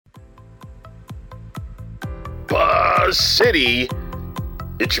your city.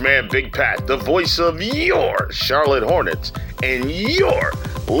 It's your man, Big Pat, the voice of your Charlotte Hornets, and you're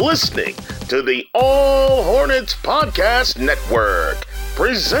listening to the All Hornets Podcast Network,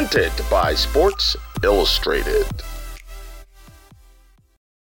 presented by Sports Illustrated.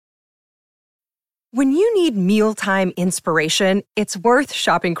 When you need mealtime inspiration, it's worth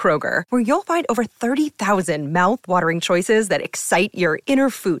shopping Kroger, where you'll find over 30,000 mouth-watering choices that excite your inner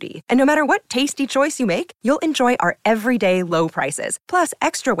foodie. And no matter what tasty choice you make, you'll enjoy our everyday low prices, plus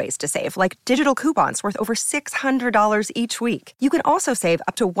extra ways to save, like digital coupons worth over $600 each week. You can also save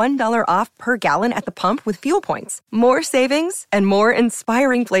up to $1 off per gallon at the pump with fuel points. More savings and more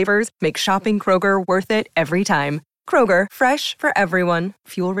inspiring flavors make shopping Kroger worth it every time. Kroger, fresh for everyone.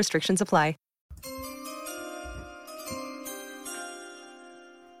 Fuel restrictions apply.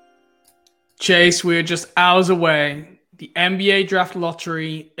 Chase, we're just hours away. The NBA draft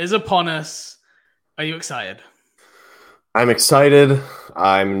lottery is upon us. Are you excited? I'm excited.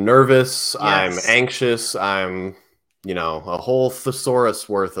 I'm nervous. Yes. I'm anxious. I'm, a whole thesaurus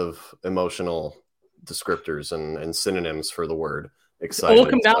worth of emotional descriptors and synonyms for the word excited. It all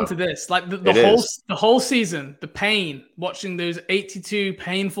come down to this. Like the whole season, the pain, watching those 82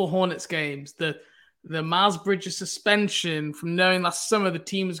 painful Hornets games, the Miles Bridges suspension from knowing last summer the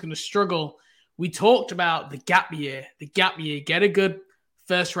team was going to struggle. We talked about the gap year, get a good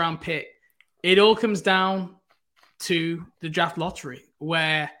first round pick. It all comes down to the draft lottery,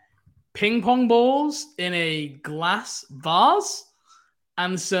 where ping pong balls in a glass vase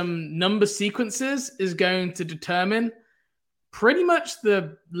and some number sequences is going to determine pretty much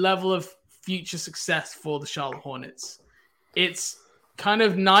the level of future success for the Charlotte Hornets. It's kind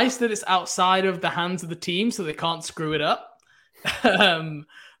of nice that it's outside of the hands of the team so they can't screw it up.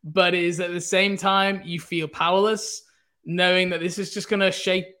 But it is at the same time, you feel powerless, knowing that this is just going to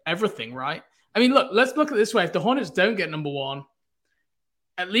shape everything, right? I mean, look, let's look at it this way. If the Hornets don't get number one,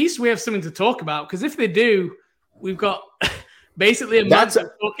 at least we have something to talk about. Because if they do, we've got basically a month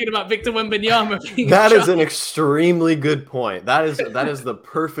talking about Victor Wembanyama. That is an extremely good point. That is the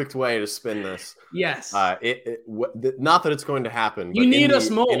perfect way to spin this. Yes. Not that it's going to happen. You need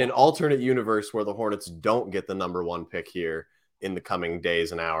us more. In an alternate universe where the Hornets don't get the number one pick here in the coming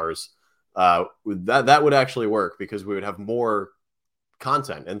days and hours, that would actually work, because we would have more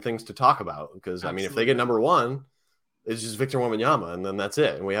content and things to talk about. Because, I mean, if they get number one, it's just Victor Wembanyama, and then that's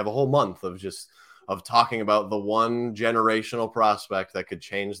it. And we have a whole month of talking about the one generational prospect that could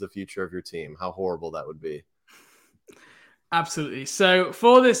change the future of your team. How horrible that would be. Absolutely. So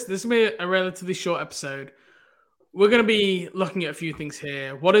for this will be a relatively short episode. We're going to be looking at a few things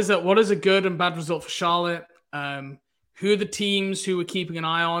here. What is a good and bad result for Charlotte? Who are the teams who we're keeping an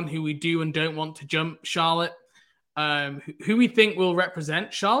eye on, who we do and don't want to jump Charlotte? Who we think will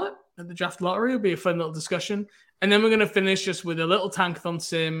represent Charlotte at the draft lottery will be a fun little discussion. And then we're going to finish just with a little tankathon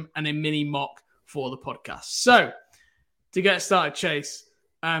sim and a mini mock for the podcast. So to get started, Chase,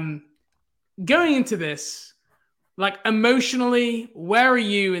 going into this, like emotionally, where are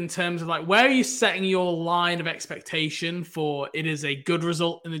you in terms of where are you setting your line of expectation for it is a good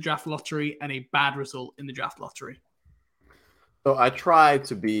result in the draft lottery and a bad result in the draft lottery? So I try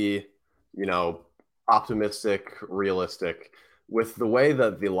to be, optimistic, realistic with the way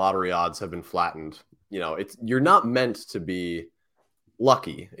that the lottery odds have been flattened. You're not meant to be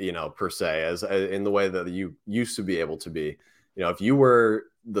lucky, per se, as in the way that you used to be able to be. If you were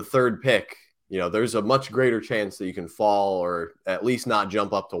the third pick, there's a much greater chance that you can fall or at least not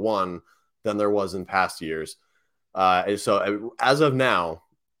jump up to one than there was in past years. And so as of now,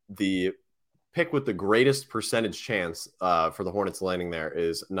 the pick with the greatest percentage chance for the Hornets landing there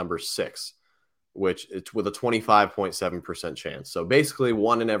is number 6, which it's with a 25.7% chance. So basically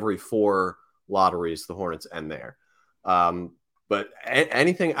 1 in every 4 lotteries, the Hornets end there. But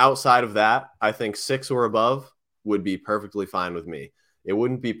anything outside of that, I think 6 or above would be perfectly fine with me. It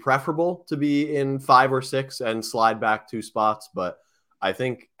wouldn't be preferable to be in 5 or 6 and slide back 2 spots, but I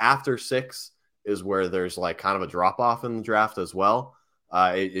think after 6 is where there's kind of a drop off in the draft as well.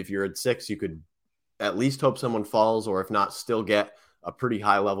 If you're at 6, you could at least hope someone falls, or if not, still get a pretty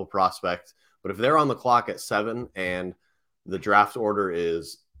high level prospect. But if they're on the clock at 7 and the draft order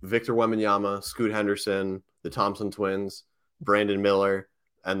is Victor Wembanyama, Scoot Henderson, the Thompson twins, Brandon Miller,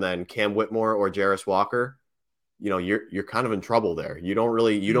 and then Cam Whitmore or Jarris Walker, you're kind of in trouble there. You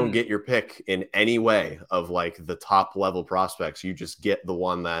don't get your pick in any way of the top level prospects. You just get the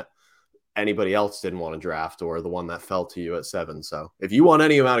one that anybody else didn't want to draft, or the one that fell to you at 7. So if you want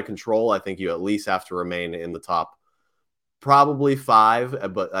any amount of control, I think you at least have to remain in the top, probably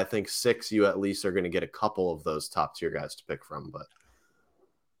 5, but I think 6, you at least are going to get a couple of those top tier guys to pick from. But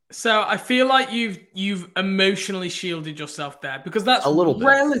So I feel like you've emotionally shielded yourself there because that's a little bit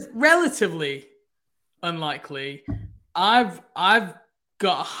relatively unlikely. I've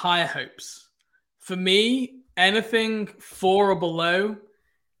got higher hopes. For me, anything 4 or below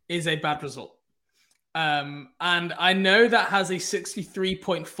is a bad result. And I know that has a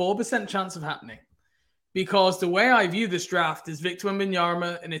 63.4% chance of happening because the way I view this draft is Victor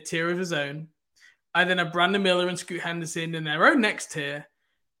Wembanyama in a tier of his own. I then have Brandon Miller and Scoot Henderson in their own next tier.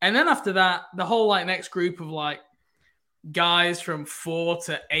 And then after that, the whole like next group of like guys from 4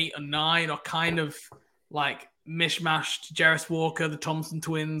 to 8 or 9 are kind of like mishmashed. Jarris Walker, the Thompson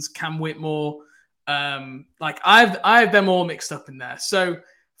twins, Cam Whitmore. Like I have them all mixed up in there. So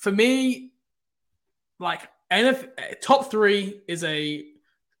for me, like top 3 is a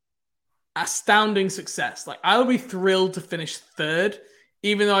astounding success. Like I'll be thrilled to finish 3rd,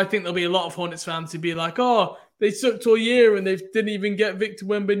 even though I think there'll be a lot of Hornets fans who be like, oh, they sucked all year and they didn't even get Victor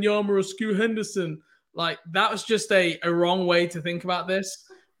Wembanyama or Scoot Henderson. Like, that was just a wrong way to think about this.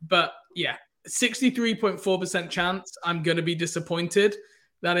 But, yeah, 63.4% chance I'm going to be disappointed.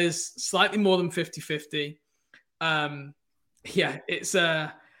 That is slightly more than 50-50. Yeah, it's...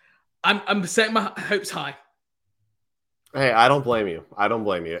 I'm setting my hopes high. Hey, I don't blame you.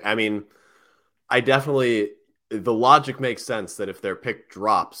 I mean, I definitely... The logic makes sense that if their pick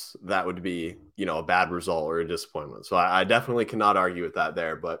drops, that would be, a bad result or a disappointment. So I definitely cannot argue with that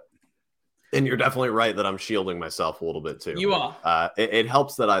there. And you're definitely right that I'm shielding myself a little bit too. You are. It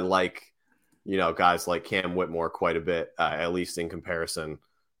helps that I like, guys like Cam Whitmore quite a bit, at least in comparison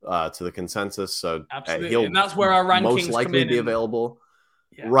to the consensus. So absolutely, and that's where our rankings most likely be available.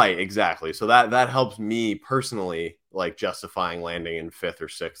 Yeah. Right, exactly. So that helps me personally, like justifying landing in 5th or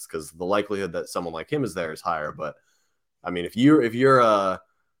 6th, because the likelihood that someone like him is there is higher. But I mean, if you're a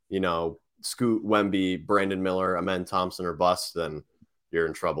Scoot, Wemby, Brandon Miller, Amen Thompson or bust, then you're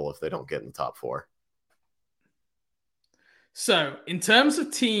in trouble if they don't get in the top 4. So in terms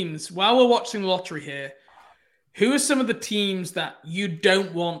of teams, while we're watching the lottery here, who are some of the teams that you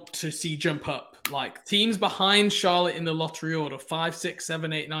don't want to see jump up? Like teams behind Charlotte in the lottery order, 5, 6,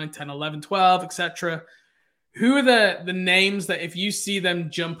 7, 8, 9, 10, 11, 12, etc. Who are the names that if you see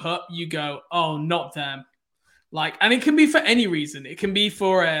them jump up, you go, oh, not them? Like, and it can be for any reason. It can be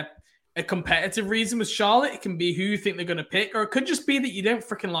for a competitive reason with Charlotte. It can be who you think they're going to pick, or it could just be that you don't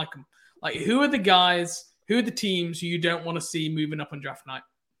freaking like them. Like, who are the guys, who are the teams who you don't want to see moving up on draft night?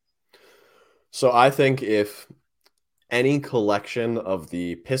 So I think if any collection of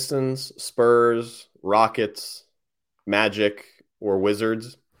the Pistons, Spurs, Rockets, Magic, or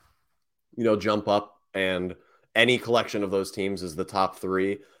Wizards, jump up, and any collection of those teams is the top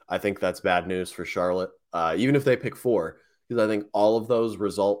 3, I think that's bad news for Charlotte. Even if they pick 4, because I think all of those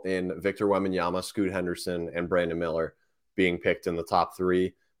result in Victor Wembanyama, Scoot Henderson, and Brandon Miller being picked in the top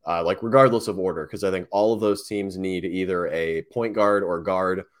 3, like regardless of order, because I think all of those teams need either a point guard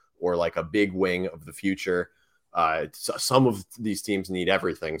or like a big wing of the future. Some of these teams need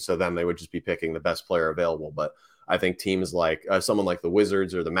everything, so then they would just be picking the best player available. But I think teams like someone like the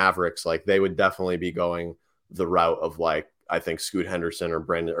Wizards or the Mavericks, like they would definitely be going the route of like I think Scoot Henderson or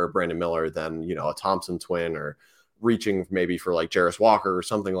Brandon Miller than a Thompson twin, or reaching maybe for like Jarris Walker or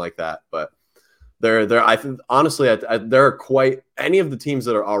something like that. But they're I think honestly there are quite any of the teams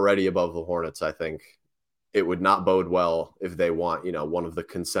that are already above the Hornets. I think it would not bode well if they want one of the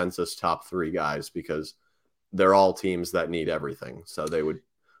consensus top 3 guys, because they're all teams that need everything. So they would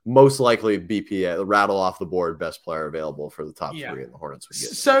most likely rattle off the board best player available for the top 3, and the Hornets would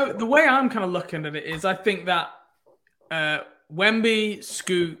get. So the way I'm kind of looking at it is I think that Wemby,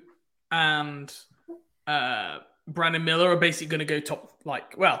 Scoot, and Brandon Miller are basically going to go top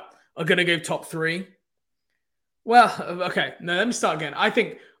 3. Well, okay. No, let me start again. I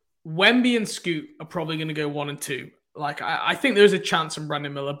think Wemby and Scoot are probably going to go 1 and 2. Like, I think there's a chance on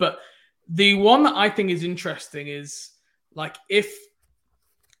Brandon Miller, but the one that I think is interesting is like if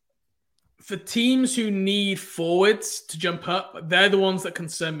for teams who need forwards to jump up, they're the ones that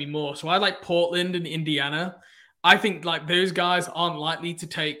concern me more. So I like Portland and Indiana. I think like those guys aren't likely to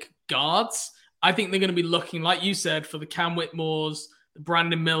take guards. I think they're going to be looking, like you said, for the Cam Whitmores, the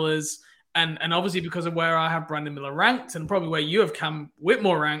Brandon Millers, and obviously because of where I have Brandon Miller ranked and probably where you have Cam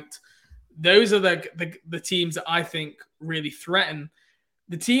Whitmore ranked, those are the teams that I think really threaten.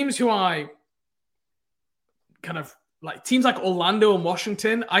 The teams who I kind of like, teams like Orlando and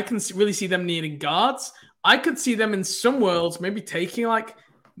Washington, I can really see them needing guards. I could see them in some worlds maybe taking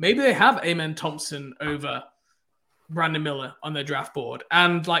maybe they have Amen Thompson over Brandon Miller on their draft board.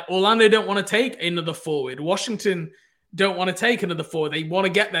 And like Orlando don't want to take another forward. Washington don't want to take another forward. They want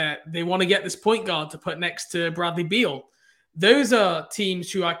to get there. They want to get this point guard to put next to Bradley Beal. those are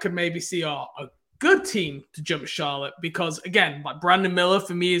teams who I could maybe see are a good team to jump Charlotte because, again, like Brandon Miller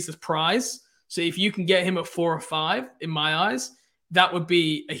for me is the prize. So if you can get him at 4 or 5, in my eyes, that would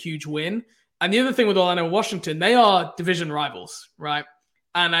be a huge win. And the other thing with Orlando and Washington, they are division rivals, right?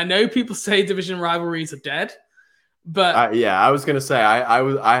 And I know people say division rivalries are dead, but I was going to say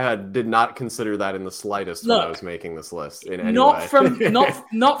I did not consider that in the slightest when I was making this list in any way.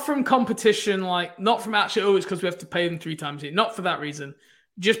 not from competition, like not from actually, oh, it's because we have to pay them 3 times a year. Not for that reason.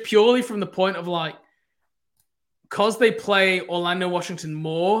 Just purely from the point of like, because they play Orlando, Washington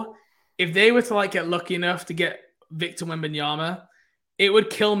more, if they were to like get lucky enough to get Victor Wembanyama, it would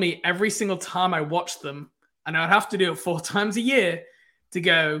kill me every single time I watched them. And I would have to do it 4 times a year to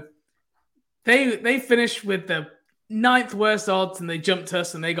go, they finished with the 9th worst odds and they jumped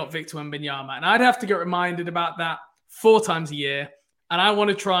us and they got Victor Wembanyama. And I'd have to get reminded about that 4 times a year. And I want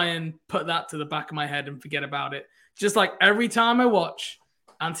to try and put that to the back of my head and forget about it. Just like every time I watch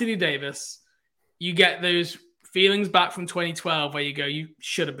Anthony Davis, you get those feelings back from 2012 where you go, you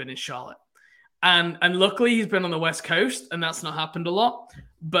should have been in Charlotte. And luckily he's been on the West Coast and that's not happened a lot,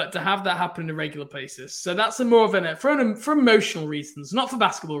 but to have that happen on a regular basis. So that's a more of an, for emotional reasons, not for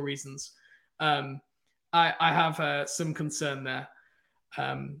basketball reasons. I have some concern there.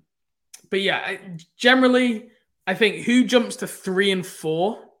 But yeah, generally I think who jumps to 3 and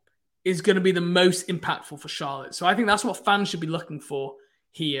 4 is going to be the most impactful for Charlotte. So I think that's what fans should be looking for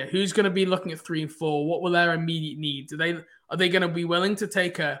here. Who's going to be looking at 3 and 4? What will their immediate needs? Are they going to be willing to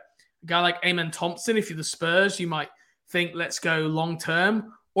take a guy like Amen Thompson? If you're the Spurs, you might think, let's go long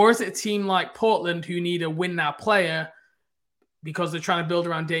term. Or is it a team like Portland who need a win now player because they're trying to build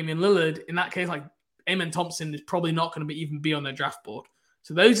around Damian Lillard? In that case, like Amen Thompson is probably not going to even be on their draft board.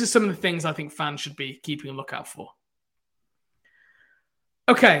 So those are some of the things I think fans should be keeping a lookout for.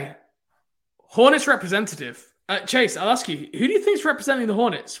 Okay. Hornets representative. Chase, I'll ask you, who do you think is representing the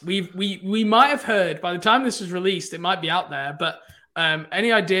Hornets? We might have heard, by the time this was released, it might be out there, but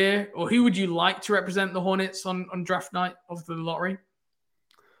any idea, or who would you like to represent the Hornets on draft night of the lottery?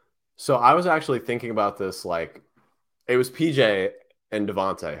 So I was actually thinking about this, like, it was PJ and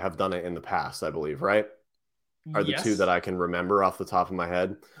Devontae have done it in the past, I believe, right? Are the two that I can remember off the top of my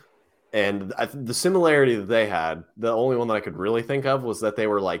head. And the similarity that they had, the only one that I could really think of was that they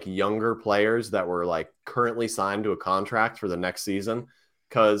were like younger players that were like currently signed to a contract for the next season.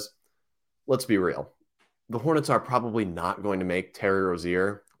 Because let's be real, the Hornets are probably not going to make Terry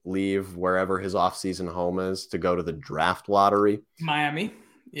Rozier leave wherever his offseason home is to go to the draft lottery. Miami.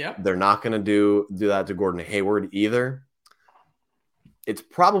 Yeah. They're not going to do that to Gordon Hayward either. It's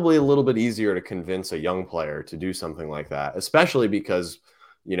probably a little bit easier to convince a young player to do something like that, especially because,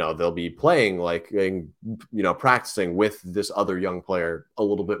 you know, they'll be playing practicing with this other young player a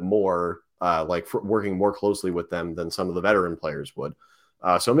little bit more, working more closely with them than some of the veteran players would.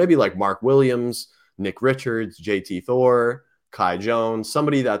 So maybe like Mark Williams, Nick Richards, JT Thor, Kai Jones,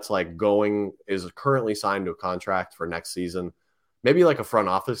 somebody that's like is currently signed to a contract for next season. Maybe like a front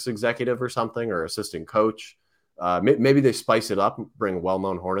office executive or something, or assistant coach. Maybe they spice it up, bring a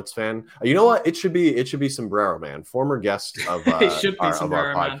well-known Hornets fan. You know what? It should be Sombrero Man, former guest of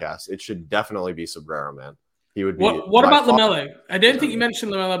our podcast. It should definitely be Sombrero Man. He would be. What about LaMelo? I don't think you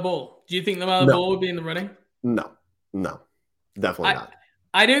mentioned LaMelo Ball. Do you think LaMelo Ball would be in the running? No, definitely not.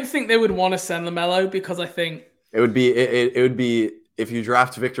 I don't think they would want to send LaMelo because I think it would be if you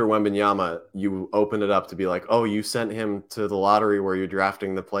draft Victor Wembanyama, you open it up to be like, oh, you sent him to the lottery where you're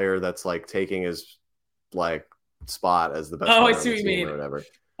drafting the player that's like taking his like spot as the best. Oh, I see what you mean. Or whatever.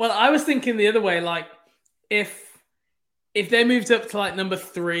 Well, I was thinking the other way, like if they moved up to like number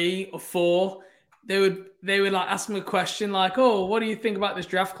 3 or 4, they would like ask him a question like, oh, what do you think about this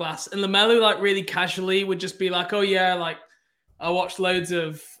draft class? And LaMelo like really casually would just be like, oh yeah, like I watched loads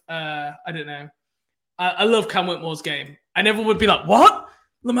of I don't know. I love Cam Whitmore's game. And everyone would be like, what?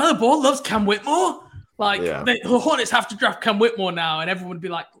 LaMelo Ball loves Cam Whitmore? Like, the Hornets have to draft Cam Whitmore now. And everyone would be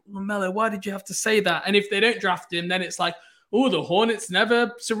like, LaMelo, why did you have to say that? And if they don't draft him, then it's like, oh, the Hornets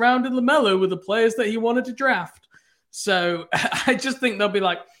never surrounded LaMelo with the players that he wanted to draft. So I just think they'll be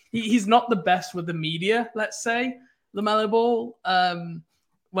like, he's not the best with the media, let's say, LaMelo Ball.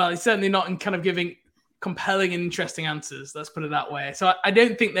 Well, he's certainly not in kind of giving compelling and interesting answers. Let's put it that way. So I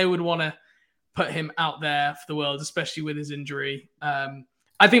don't think they would want to put him out there for the world, especially with his injury.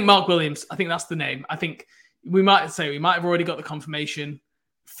 I think Mark Williams, I think that's the name. I think we might have already got the confirmation.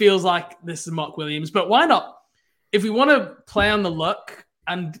 Feels like this is Mark Williams, but why not? If we want to play on the luck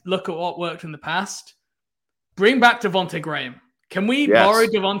and look at what worked in the past, bring back Devontae Graham. Can we borrow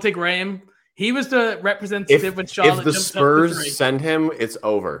Devontae Graham? He was the representative when Charlotte. If the Spurs send him, it's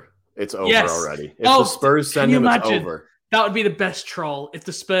over. It's over already. If the Spurs send him, it's over. That would be the best troll if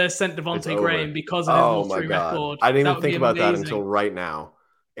the Spurs sent Devontae Graham because of his lottery record. I didn't even think about that until right now.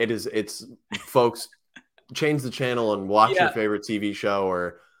 It's folks, change the channel and watch your favorite TV show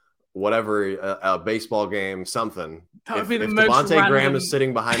or whatever, a baseball game, something. If Devontae Graham is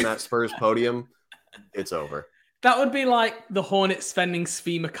sitting behind that Spurs podium, it's over. That would be like the Hornets spending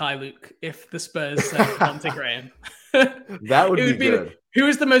Svi Mikhailuk if the Spurs sent Devontae Graham. That would be good. Who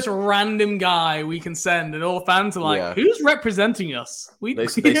is the most random guy we can send? And all fans are like, who's representing us? They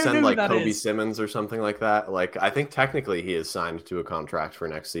send like Kobe Simmons or something like that. Like, I think technically he is signed to a contract for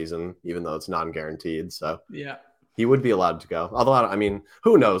next season, even though it's non-guaranteed. So yeah, he would be allowed to go. Although, I mean,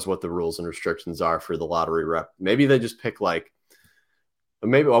 who knows what the rules and restrictions are for the lottery rep? Maybe they just pick I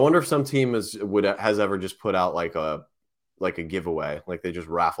wonder if some team has ever just put out like a giveaway, like they just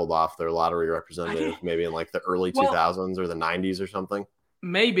raffled off their lottery representative, maybe in like the early 2000s or the 90s or something.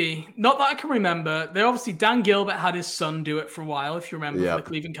 Maybe. Not that I can remember. They obviously, Dan Gilbert had his son do it for a while, if you remember, the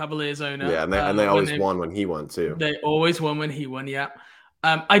Cleveland Cavaliers owner. Yeah, and they always won when he won, too. They always won when he won, yeah.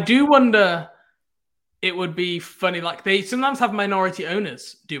 I do wonder, it would be funny, like they sometimes have minority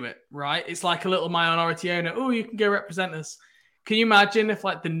owners do it, right? It's like a little minority owner. Oh, you can go represent us. Can you imagine if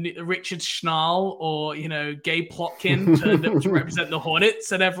like the Richard Schnall or, Gabe Plotkin turned up to represent the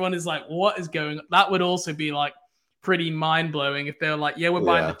Hornets and everyone is like, what is going on? That would also be like pretty mind-blowing if they were like, we're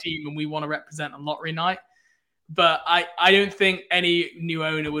buying the team and we want to represent on lottery night. But I don't think any new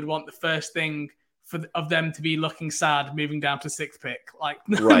owner would want the first thing of them to be looking sad moving down to 6th pick. Like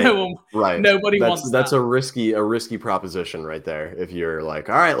nobody wants that. That's a risky proposition right there. If you're like,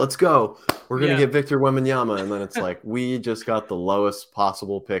 all right, let's go. We're going to get Victor Wembanyama. And then it's like, we just got the lowest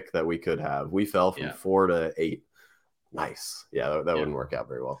possible pick that we could have. We fell from 4 to 8. Nice. Yeah, that wouldn't work out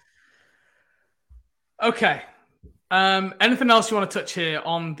very well. Okay. Anything else you want to touch here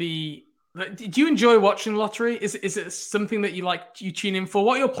on the... Do you enjoy watching lottery? Is it something that you tune in for?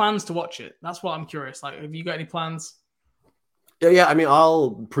 What are your plans to watch it? That's what I'm curious. Like, have you got any plans? Yeah. I mean,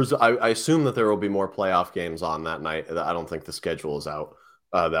 I assume that there will be more playoff games on that night. I don't think the schedule is out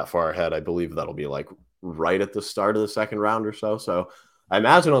that far ahead. I believe that'll be like right at the start of the second round or so. So I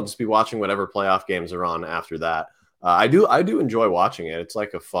imagine I'll just be watching whatever playoff games are on after that. I do enjoy watching it. It's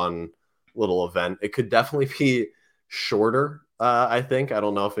like a fun little event. It could definitely be shorter. I think. I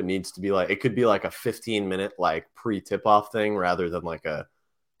don't know if it needs to be it could be like a 15-minute like pre-tip-off thing rather than like a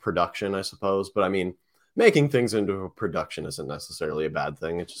production, I suppose. But I mean, making things into a production isn't necessarily a bad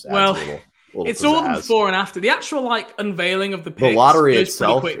thing. It just adds a little it's pizzazz. All the before and after. The actual unveiling of the picks the lottery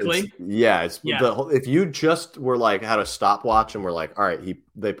itself quickly. If you just were had a stopwatch and were like, all right,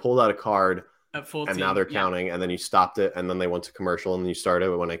 they pulled out a card at 14, and now they're counting, and then you stopped it, and then they went to commercial, and then you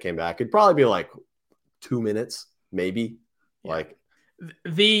started it when they came back. It'd probably be like 2 minutes, maybe. Like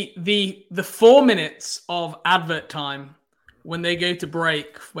the 4 minutes of advert time when they go to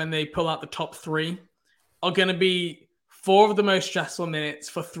break, when they pull out the top 3, are going to be 4 of the most stressful minutes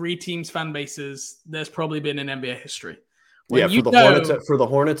for 3 teams' fan bases there's probably been in NBA history. For the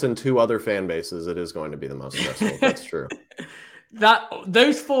Hornets and 2 other fan bases, it is going to be the most stressful. That's true.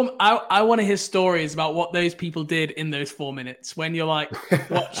 I want to hear stories about what those people did in those 4 minutes when you're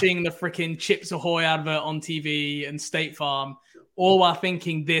watching the freaking Chips Ahoy advert on TV and State Farm, all while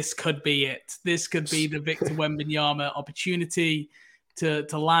thinking this could be it. This could be the Victor Wembanyama opportunity to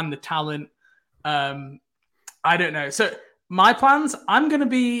land the talent. I don't know. So my plans, I'm going to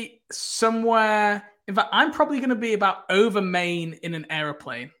be somewhere. In fact, I'm probably going to be about over Maine in an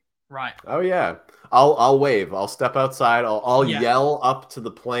airplane. Right. Oh yeah. I'll wave. I'll step outside. I'll yell up to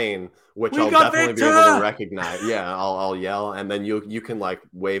the plane, which I'll definitely be able to recognize. Yeah, I'll yell, and then you can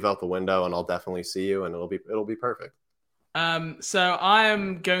wave out the window, and I'll definitely see you, and it'll be perfect. So I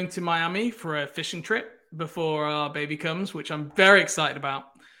am going to Miami for a fishing trip before our baby comes, which I'm very excited about.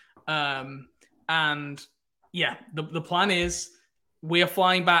 And yeah, the plan is we are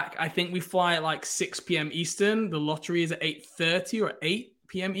flying back. I think we fly at 6 p.m. Eastern. The lottery is at 8:30 or 8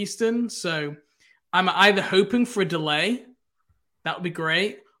 p.m. Eastern. So I'm either hoping for a delay, that would be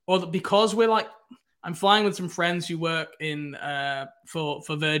great, or because I'm flying with some friends who work in for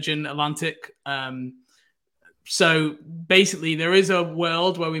Virgin Atlantic. So basically, there is a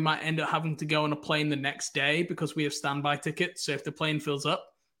world where we might end up having to go on a plane the next day because we have standby tickets. So if the plane fills up,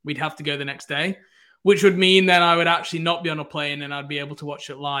 we'd have to go the next day, which would mean then I would actually not be on a plane and I'd be able to watch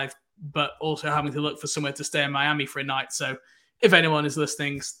it live, but also having to look for somewhere to stay in Miami for a night. So if anyone is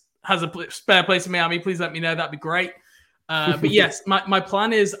listening, has a spare place in Miami, please let me know. That'd be great. But yes, my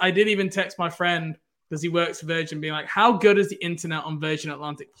plan is, I did even text my friend because he works for Virgin being like, how good is the internet on Virgin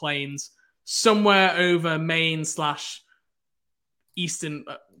Atlantic planes somewhere over Maine / Eastern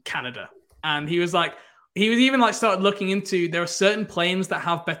Canada? And he was like, he was even like started looking into, there are certain planes that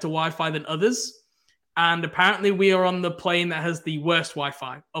have better Wi-Fi than others. And apparently we are on the plane that has the worst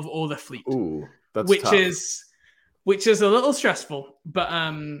Wi-Fi of all the fleet. Ooh, that's which tough. which is a little stressful. But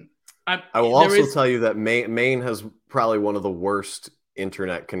I will also tell you that Maine has probably one of the worst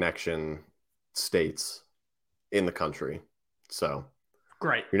internet connection states in the country. So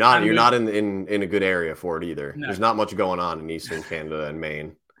great. You're not in a good area for it either. No. There's not much going on in Eastern Canada and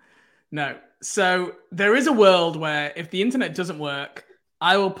Maine. No. So there is a world where if the internet doesn't work,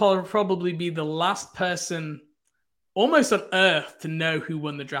 I will probably be the last person almost on Earth to know who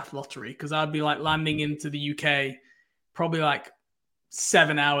won the draft lottery, because I'd be like landing into the UK probably like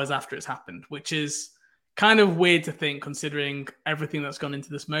 7 hours after it's happened, which is kind of weird to think considering everything that's gone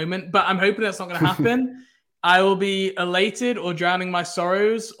into this moment. But I'm hoping that's not going to happen. I will be elated or drowning my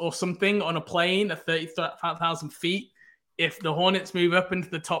sorrows or something on a plane at 30,000 feet. If the Hornets move up into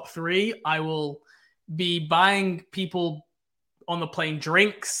the top 3, I will be buying people on the plane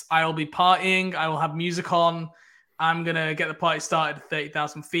drinks. I will be partying. I will have music on. I'm going to get the party started at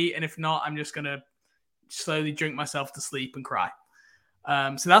 30,000 feet. And if not, I'm just going to slowly drink myself to sleep and cry.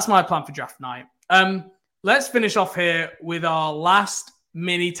 So that's my plan for draft night. Let's finish off here with our last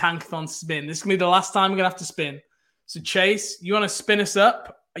mini tankathon spin. This is going to be the last time we're going to have to spin. So Chase, you want to spin us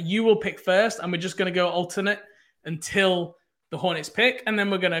up? You will pick first, and we're just going to go alternate until the Hornets pick, and then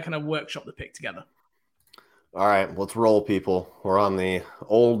we're going to kind of workshop the pick together. All right, let's roll, people. We're on the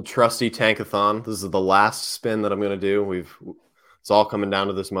old trusty tankathon. This is the last spin that I'm going to do. It's all coming down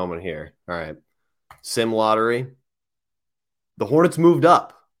to this moment here. All right. Sim lottery. The Hornets moved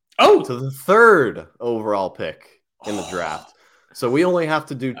up to the 3rd overall pick in the draft. So we only have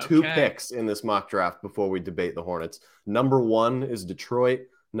to do 2 picks in this mock draft before we debate the Hornets. Number 1 is Detroit.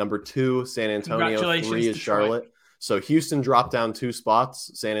 Number 2, San Antonio. 3 is Charlotte. So Houston dropped down 2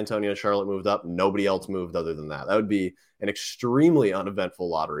 spots. San Antonio, Charlotte moved up. Nobody else moved other than that. That would be an extremely uneventful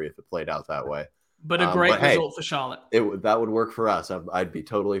lottery if it played out that way. But a great result for Charlotte. That would work for us. I'd be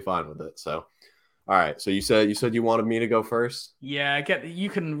totally fine with it. So, all right. So you said you wanted me to go first? Yeah, you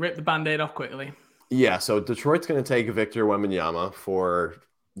can rip the Band-Aid off quickly. Yeah. So Detroit's going to take Victor Wembanyama for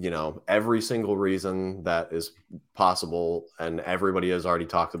every single reason that is possible, and everybody has already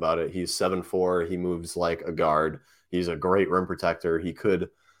talked about it. He's 7'4". He moves like a guard. He's a great rim protector. He could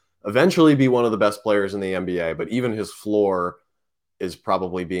eventually be one of the best players in the NBA, but even his floor is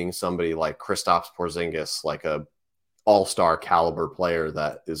probably being somebody like Kristaps Porzingis, like a all-star caliber player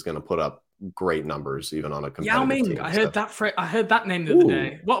that is going to put up great numbers even on a competitive Yao Ming. team. I heard that name the other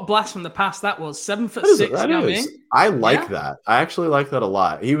day. What a blast from the past that was. 7'6". Yao Ming. I like that. I actually like that a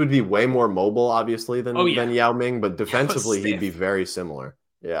lot. He would be way more mobile, obviously, than Yao Ming, but defensively he'd be very similar.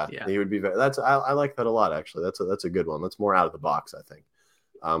 Yeah, he would be. I like that a lot. Actually, that's a good one. That's more out of the box, I think.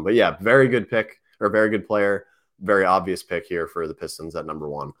 But yeah, very good pick, or very good player. Very obvious pick here for the Pistons at number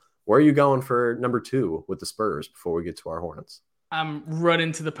 1. Where are you going for number 2 with the Spurs before we get to our Hornets? I'm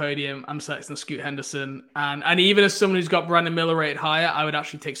running to the podium. I'm selecting Scoot Henderson. And even as someone who's got Brandon Miller rated higher, I would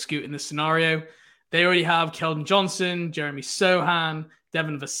actually take Scoot in this scenario. They already have Keldon Johnson, Jeremy Sohan,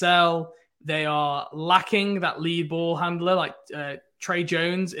 Devin Vassell. They are lacking that lead ball handler. Like Trey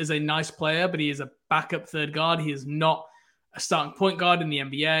Jones is a nice player, but he is a backup third guard. He is not a starting point guard in the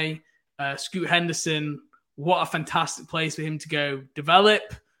NBA. Scoot Henderson, what a fantastic place for him to go develop.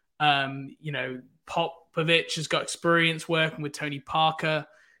 Popovich has got experience working with Tony Parker,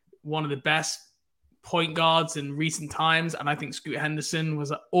 one of the best point guards in recent times. And I think Scoot Henderson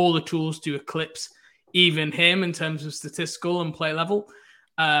was all the tools to eclipse even him in terms of statistical and play level.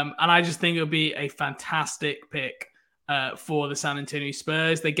 And I just think it'll be a fantastic pick for the San Antonio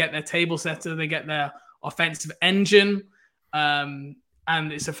Spurs. They get their table setter, they get their offensive engine, and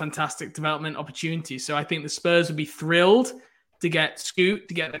it's a fantastic development opportunity. So I think the Spurs would be thrilled to get Scoot,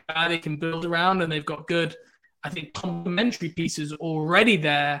 to get the guy they can build around, and they've got good, I think, complementary pieces already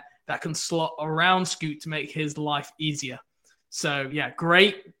there that can slot around Scoot to make his life easier. So yeah,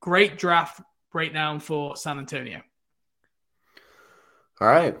 great draft breakdown for San Antonio. All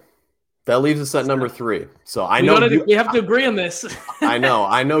right. That leaves us at number 3. So we have to agree on this. I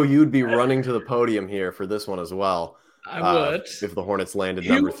know you'd be running to the podium here for this one as well. I would. If the Hornets landed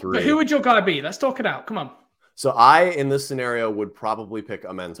number 3. But who would your guy be? Let's talk it out. Come on. So I, in this scenario, would probably pick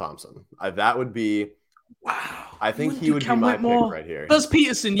Amen Thompson. That would be... Wow. I think he would be my pick right here. Buzz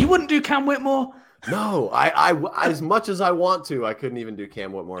Peterson, you wouldn't do Cam Whitmore? No, I as much as I want to, I couldn't even do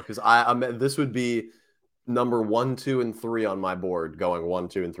Cam Whitmore because this would be number 1, 2, and 3 on my board, going 1,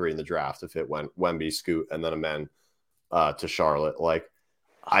 2, and 3 in the draft if it went Wemby, Scoot, and then Amen to Charlotte. Like,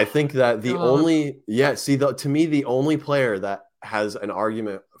 I think that to me, the only player that has an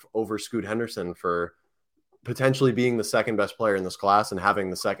argument over Scoot Henderson for potentially being the second best player in this class and having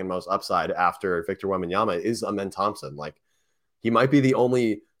the second most upside after Victor Wembanyama is Amen Thompson. Like, he might be the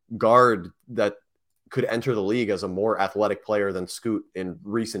only guard that could enter the league as a more athletic player than Scoot in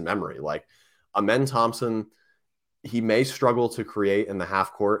recent memory. Like, Amen Thompson, he may struggle to create in the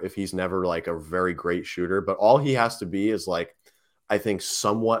half court if he's never like a very great shooter, but all he has to be is like, I think,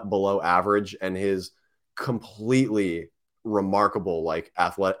 somewhat below average, and his completely remarkable, like,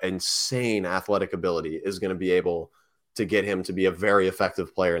 insane athletic ability is going to be able to get him to be a very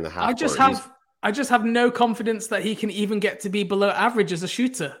effective player in the half court. I just have no confidence that he can even get to be below average as a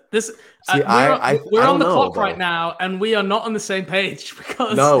shooter. We're on the clock right now, and we are not on the same page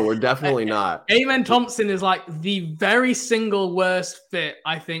because no, we're definitely not. Amen Thompson is like the very single worst fit,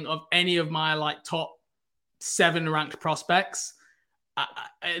 I think, of any of my like top 7 ranked prospects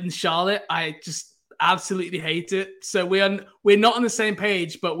in Charlotte. I just absolutely hate it. So we're not on the same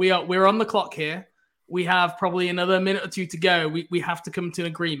page, but we're on the clock here. We have probably another minute or 2 to go. We have to come to an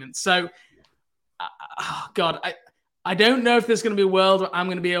agreement. So. Oh God, I don't know if there's going to be a world where I'm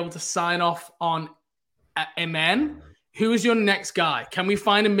going to be able to sign off on Amen. Who is your next guy? Can we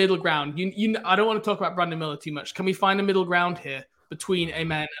find a middle ground? I don't want to talk about Brandon Miller too much. Can we find a middle ground here between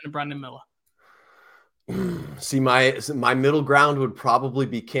Amen and Brandon Miller? See, my middle ground would probably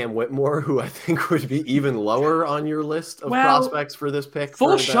be Cam Whitmore, who I think would be even lower on your list of prospects for this pick.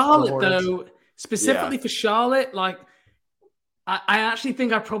 For Charlotte, though, specifically for Charlotte, like, I actually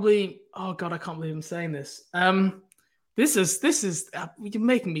think I probably. Oh God, I can't believe I'm saying this. This is you're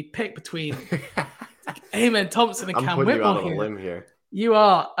making me pick between Amen Thompson and Cam Whitmore. I'm putting you out on a limb here. You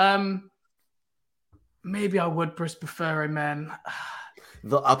are. Maybe I would prefer Amen.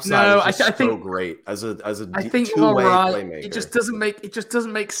 The upside is so great as a two-way playmaker. It just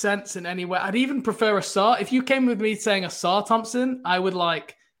doesn't make sense in any way. I'd even prefer Asar. If you came with me saying Asar Thompson, I would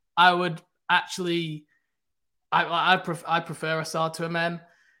actually. I prefer Asar to Amen.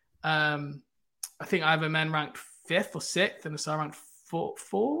 I think I have Amen ranked 5th or 6th, and Asar ranked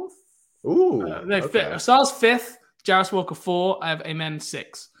 4th. Ooh, okay. Asar's 5th, Jarris Walker 4. I have Amen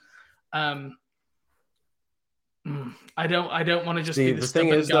 6. I don't want to just be the thing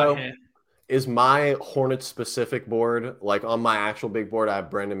is guy though. Here. Is my Hornets specific board, like on my actual big board, I have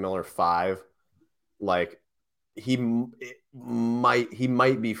Brandon Miller 5. Like he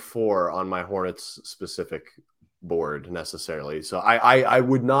might be 4 on my Hornets specific board necessarily. So it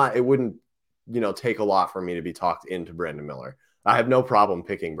wouldn't, take a lot for me to be talked into Brandon Miller. I have no problem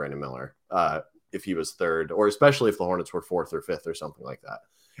picking Brandon Miller if he was 3rd, or especially if the Hornets were 4th or 5th or something like that.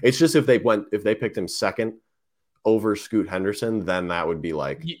 It's just if they picked him 2nd over Scoot Henderson, then that would be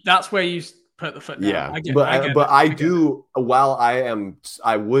like, that's where you put the foot down. Yeah, while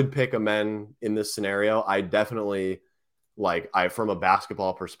I would pick Amen in this scenario, I definitely from a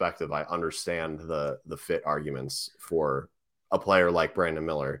basketball perspective, I understand the fit arguments for a player like Brandon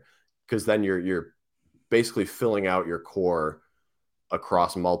Miller, because then you're basically filling out your core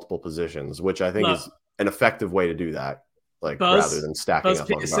across multiple positions, which I think is an effective way to do that. Rather than stacking up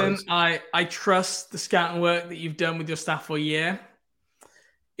Peterson, on guards. I trust the scouting work that you've done with your staff for a year.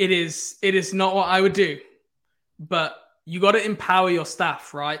 It is not what I would do, but you got to empower your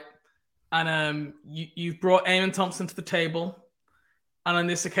staff, right? And you've brought Amen Thompson to the table. And on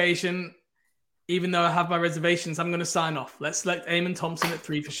this occasion, even though I have my reservations, I'm going to sign off. Let's select Amen Thompson at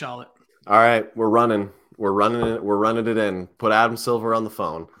 3 for Charlotte. All right, we're running it in. Put Adam Silver on the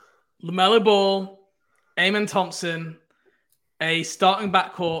phone. LaMelo Ball, Amen Thompson, a starting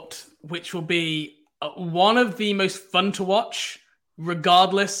backcourt, which will be one of the most fun to watch,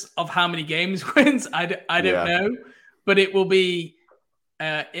 regardless of how many games wins. I don't know, but it will be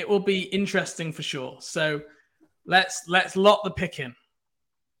interesting for sure. So let's lock the pick in.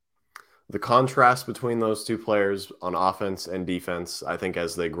 The contrast between those two players on offense and defense, I think,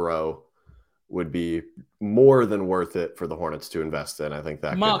 as they grow, would be more than worth it for the Hornets to invest in. I think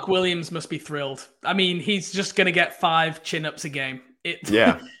that Mark Williams must be thrilled. I mean, he's just going to get 5 chin-ups a game.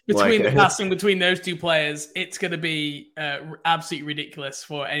 Between the passing between those two players, it's going to be absolutely ridiculous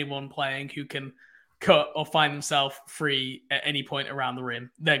for anyone playing who can cut or find themselves free at any point around the rim.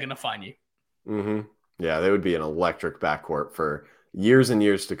 They're going to find you. Mm-hmm. Yeah, they would be an electric backcourt for years and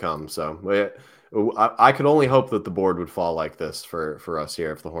years to come. So I could only hope that the board would fall like this for us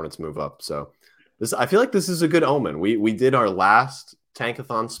here if the Hornets move up. So I feel like this is a good omen. We did our last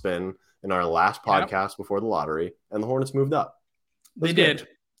Tankathon spin in our last podcast before the lottery, and the Hornets moved up. They did.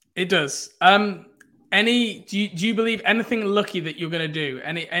 It does. Do you believe anything lucky that you're going to do?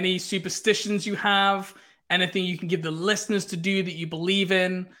 Any superstitions you have? Anything you can give the listeners to do that you believe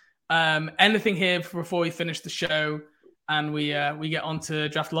in? Anything here before we finish the show and we get on to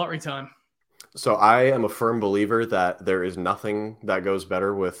draft lottery time? So I am a firm believer that there is nothing that goes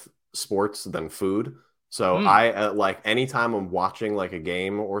better with sports than food. So I like anytime I'm watching like a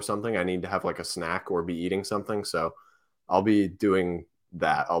game or something, I need to have like a snack or be eating something. So I'll be doing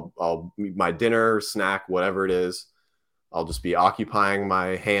that. I'll my dinner, snack, whatever it is. I'll just be occupying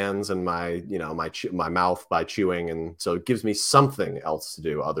my hands and my, you know, my mouth by chewing. And so it gives me something else to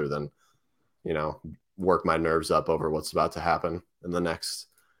do other than, you know, work my nerves up over what's about to happen in the next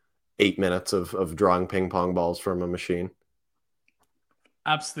 8 minutes of drawing ping pong balls from a machine.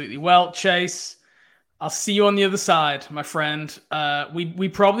 Absolutely. Well, Chase, I'll see you on the other side, my friend. We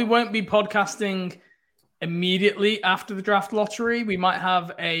probably won't be podcasting immediately after the draft lottery. We might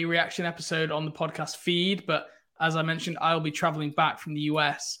have a reaction episode on the podcast feed, but as I mentioned, I'll be traveling back from the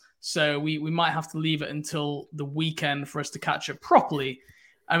US. So we might have to leave it until the weekend for us to catch up properly.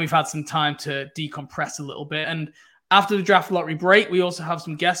 And we've had some time to decompress a little bit. And after the draft lottery break, we also have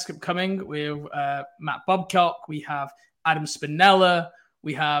some guests coming. We have Matt Babcock. We have Adam Spinella.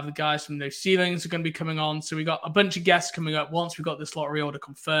 We have the guys from No Ceilings are going to be coming on. So we got a bunch of guests coming up once we got this lottery order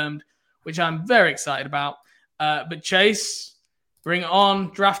confirmed, which I'm very excited about. But Chase, bring it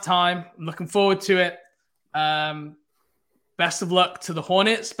on. Draft time. I'm looking forward to it. Best of luck to the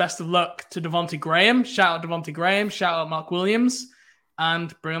Hornets. Best of luck to Devontae Graham. Shout out Devontae Graham. Shout out Mark Williams.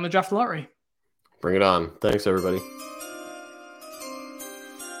 And bring on the draft lottery. Bring it on. Thanks, everybody.